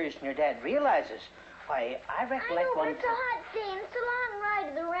more serious than your dad realizes. Why, I recollect I know, one but it's a hot day and it's a long ride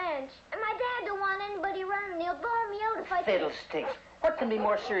to the ranch. And my dad don't want anybody running. He'll blow me out if I... Fiddlesticks. What can be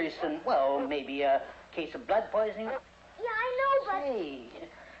more serious than, well, maybe a case of blood poisoning? Yeah, I know, but... Say,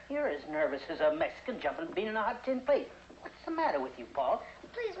 you're as nervous as a Mexican jumping bean in a hot tin plate. What's the matter with you, Paul?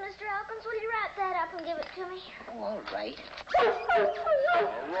 Please, Mr. Hawkins, will you wrap that up and give it to me? Oh, all right.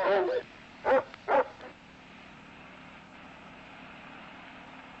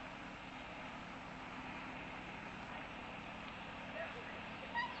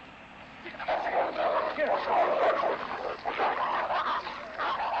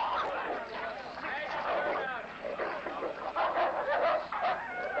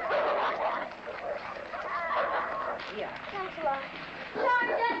 Thanks a lot.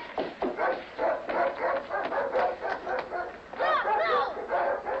 Sergeant!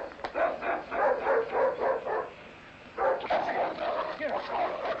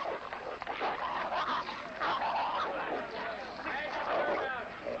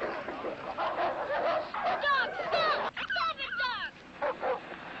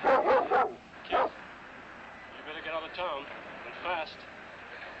 Town, and fast.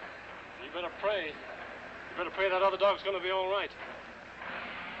 You better pray. You better pray that other dog's gonna be all right.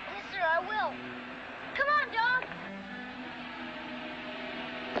 Yes, sir, I will. Come on, dog.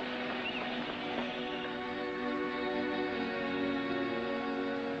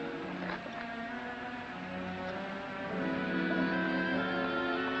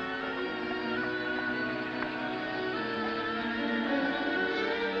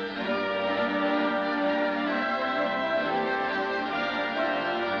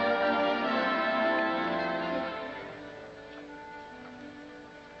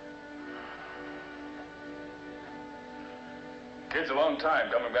 Kid's a long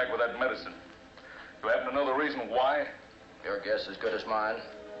time coming back with that medicine. You happen to know the reason why? Your guess is good as mine.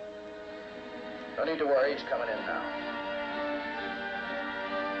 No need to worry, he's coming in now.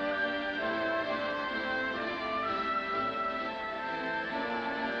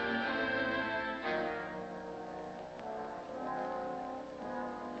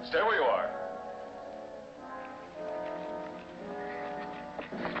 Stay where you are.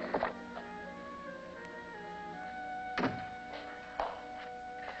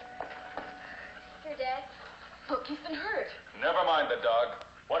 Here, Dad. Look, he's been hurt. Never mind the dog.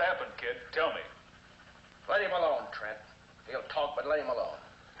 What happened, kid? Tell me. Let him alone, Trent. He'll talk, but let him alone.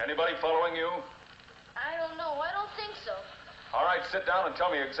 Anybody following you? I don't know. I don't think so. All right, sit down and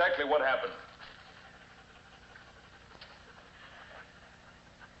tell me exactly what happened.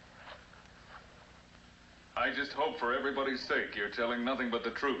 I just hope for everybody's sake you're telling nothing but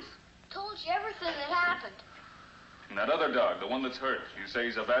the truth. Told you everything that happened. And that other dog, the one that's hurt, you say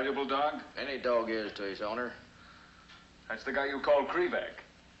he's a valuable dog? Any dog is to his owner. That's the guy you call Krivak.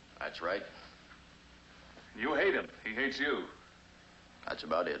 That's right. You hate him. He hates you. That's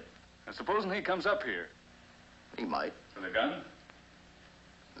about it. And supposing he comes up here? He might. With a gun?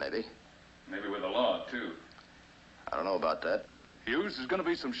 Maybe. Maybe with the law, too. I don't know about that. Hughes, there's going to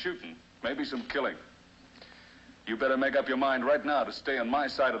be some shooting. Maybe some killing. You better make up your mind right now to stay on my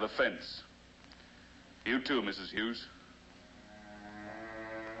side of the fence. You too, Mrs. Hughes.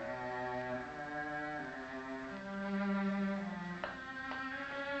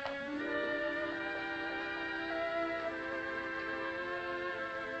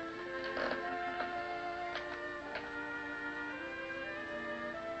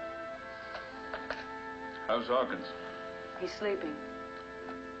 How's Hawkins? He's sleeping.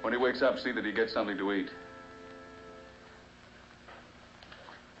 When he wakes up, see that he gets something to eat.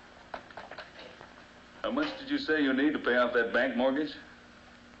 How much did you say you need to pay off that bank mortgage?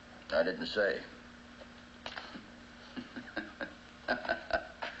 I didn't say.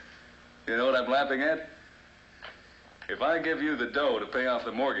 You know what I'm laughing at? If I give you the dough to pay off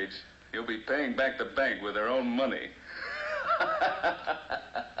the mortgage, you'll be paying back the bank with their own money.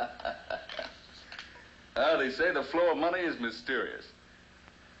 They say the flow of money is mysterious.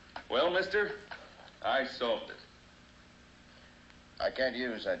 Well, mister, I solved it. I can't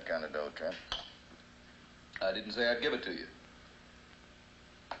use that kind of dough, Trent. I didn't say I'd give it to you.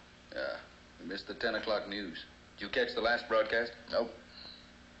 Yeah, we missed the 10 o'clock news. Did you catch the last broadcast? Nope.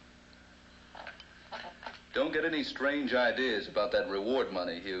 Don't get any strange ideas about that reward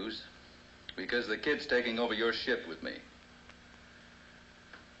money, Hughes, because the kid's taking over your ship with me.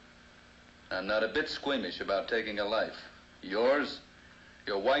 I'm not a bit squeamish about taking a life. Yours,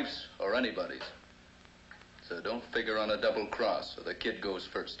 your wife's, or anybody's. So don't figure on a double cross, or the kid goes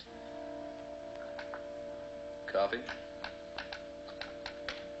first. Coffee?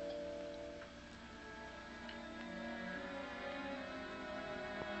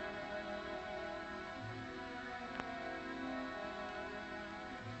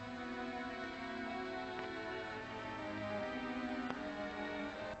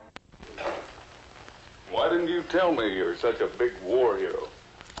 Why didn't you tell me you're such a big war hero?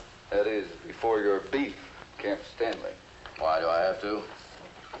 That is, before your beef, Camp Stanley. Why do I have to?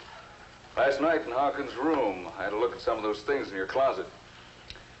 Last night in Hawkins' room, I had a look at some of those things in your closet.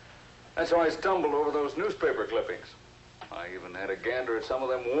 That's how I stumbled over those newspaper clippings. I even had a gander at some of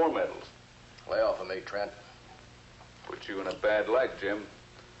them war medals. Lay off of me, Trent. Put you in a bad light, Jim.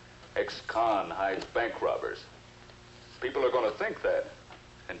 Ex-con hides bank robbers. People are going to think that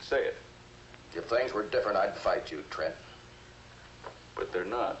and say it. If things were different, I'd fight you, Trent. But they're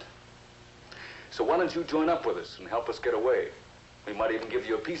not. So why don't you join up with us and help us get away? We might even give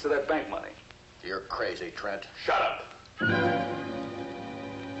you a piece of that bank money. You're crazy, Trent. Shut up!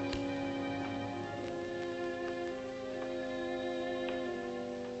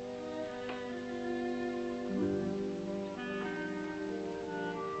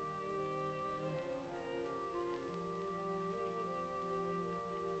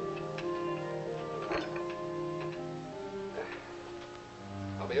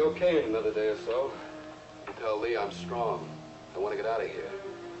 I'll be okay in another day or so. You tell Lee I'm strong. I want to get out of here.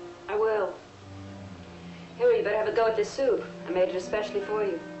 I will. Here, you better have a go at this soup. I made it especially for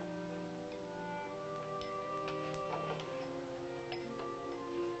you.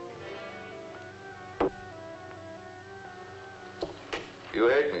 You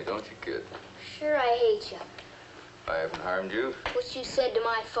hate me, don't you, kid? Sure, I hate you. I haven't harmed you. What you said to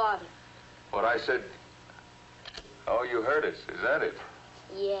my father. What I said... Oh, you heard it. Is that it?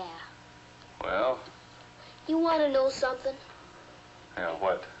 Yeah. Well? You want to know something? Yeah,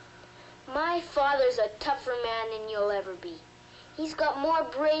 what? My father's a tougher man than you'll ever be. He's got more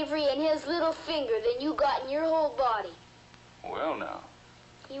bravery in his little finger than you got in your whole body. Well, now.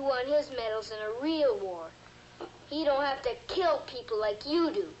 He won his medals in a real war. He don't have to kill people like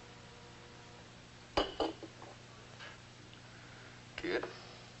you do. Kid,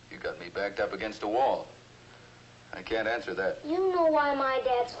 you got me backed up against a wall. I can't answer that. You know why my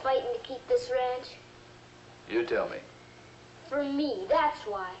dad's fighting to keep this ranch? You tell me. For me, that's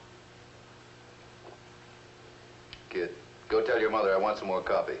why. Kid, go tell your mother I want some more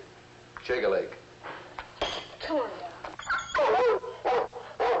coffee. Shake a leg. Come on,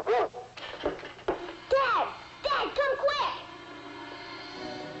 Dad. Dad, come quick!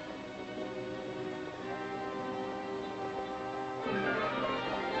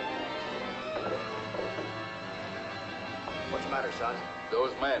 What's the matter, son?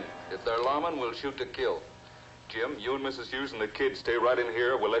 Those men, if they're lawmen, we'll shoot to kill. Jim, you and Mrs. Hughes and the kids stay right in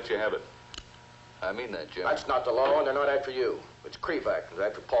here. We'll let you have it. I mean that, Jim. That's not the law, and they're not after you. It's Krivac, who's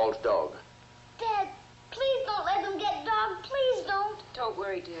after Paul's dog. Dad, please don't let them get Dog. Please don't. Don't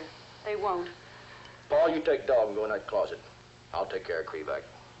worry, dear. They won't. Paul, you take Dog and go in that closet. I'll take care of Krivac.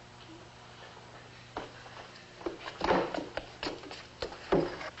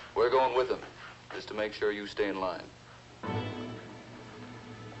 We're going with them, just to make sure you stay in line.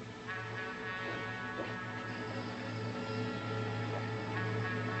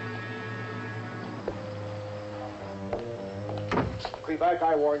 Krivac,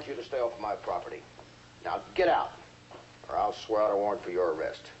 I warned you to stay off my property. Now get out, or I'll swear out a warrant for your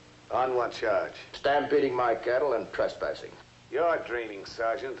arrest. On what charge? Stampeding my cattle and trespassing. You're dreaming,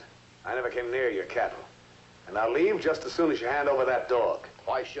 Sergeant. I never came near your cattle. And I'll leave just as soon as you hand over that dog.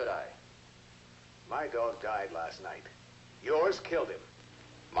 Why should I? My dog died last night. Yours killed him.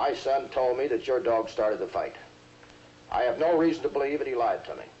 My son told me that your dog started the fight. I have no reason to believe that he lied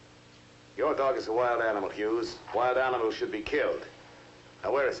to me. Your dog is a wild animal, Hughes. Wild animals should be killed.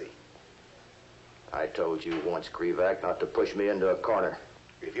 Now, where is he? I told you once, Krivac, not to push me into a corner.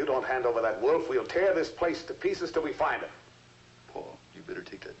 If you don't hand over that wolf, we'll tear this place to pieces till we find him. Paul, you better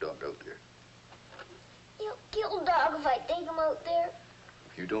take that dog out there. You'll kill dog if I take him out there.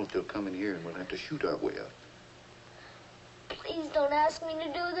 If you don't, they'll come in here and we'll have to shoot our way out. Please don't ask me to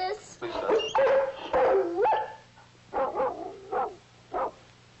do this. Please don't.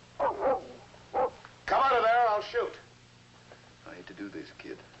 Come out of there, I'll shoot. I hate to do this,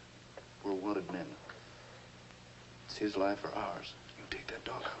 kid. We're wanted men. It's his life or ours. You take that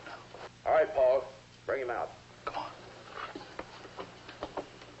dog out now. All right, Paul. Bring him out. Come on.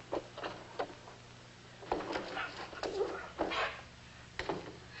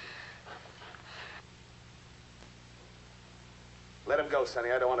 Let him go,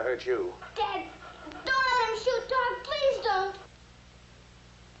 Sonny. I don't want to hurt you. Dad, don't let him shoot dog. Please don't.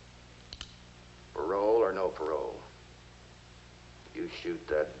 Parole or no parole? You shoot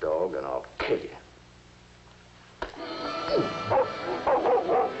that dog and I'll kill you.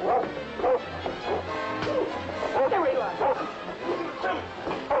 There we are.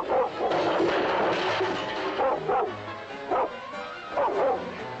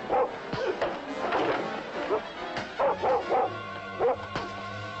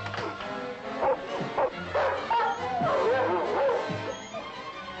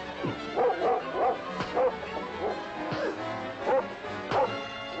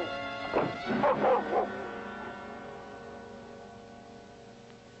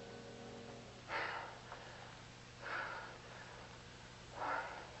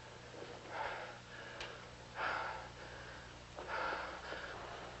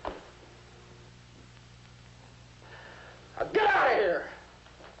 Now get out of here!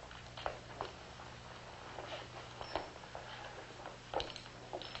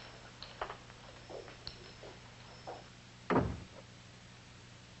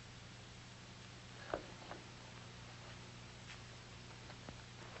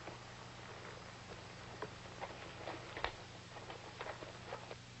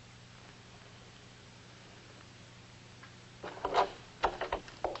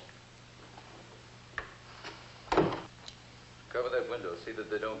 Cover that window. See that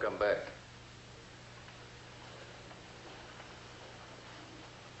they don't come back.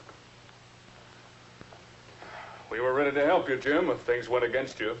 We were ready to help you, Jim, if things went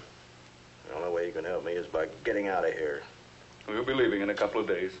against you. The only way you can help me is by getting out of here. We'll be leaving in a couple of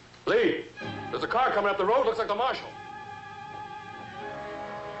days. Lee, there's a car coming up the road. Looks like the marshal.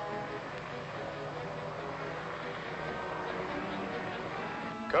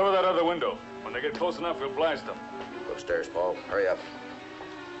 Cover that other window. When they get close enough, we'll blast them. Upstairs, Paul. Hurry up.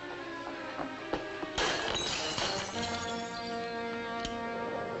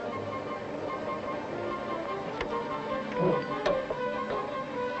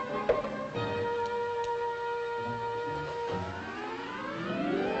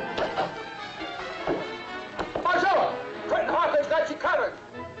 Marshal! Trent and Hawkins got you covered.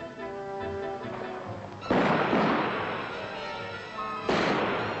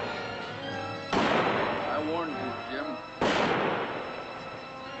 I warned you, Jim.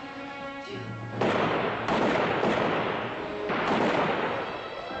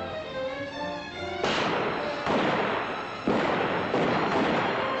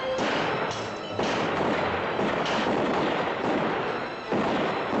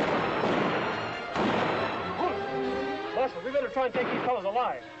 Marshal, we better try and take these fellas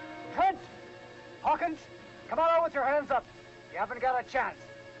alive. Trent! Hawkins, come on out with your hands up. You haven't got a chance.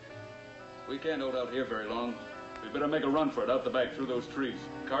 We can't hold out here very long. We better make a run for it out the back through those trees.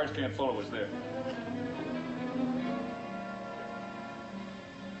 Cars can't follow us there.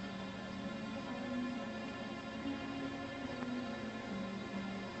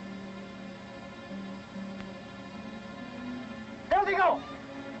 There they go!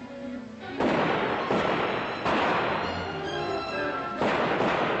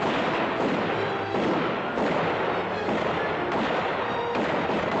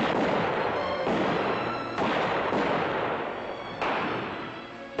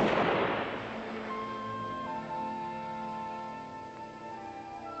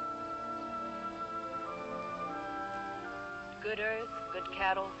 Good earth, good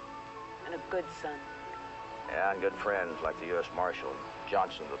cattle, and a good son. Yeah, and good friends like the U.S. Marshal,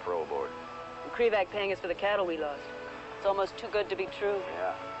 Johnson of the parole board. And Krivac paying us for the cattle we lost. It's almost too good to be true.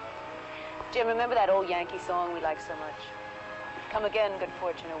 Yeah. Jim, remember that old Yankee song we like so much? Come again, good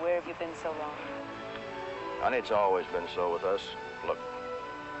fortune, or where have you been so long? Honey, it's always been so with us. Look,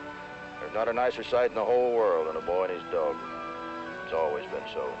 there's not a nicer sight in the whole world than a boy and his dog. It's always been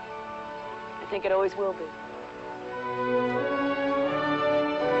so. I think it always will be.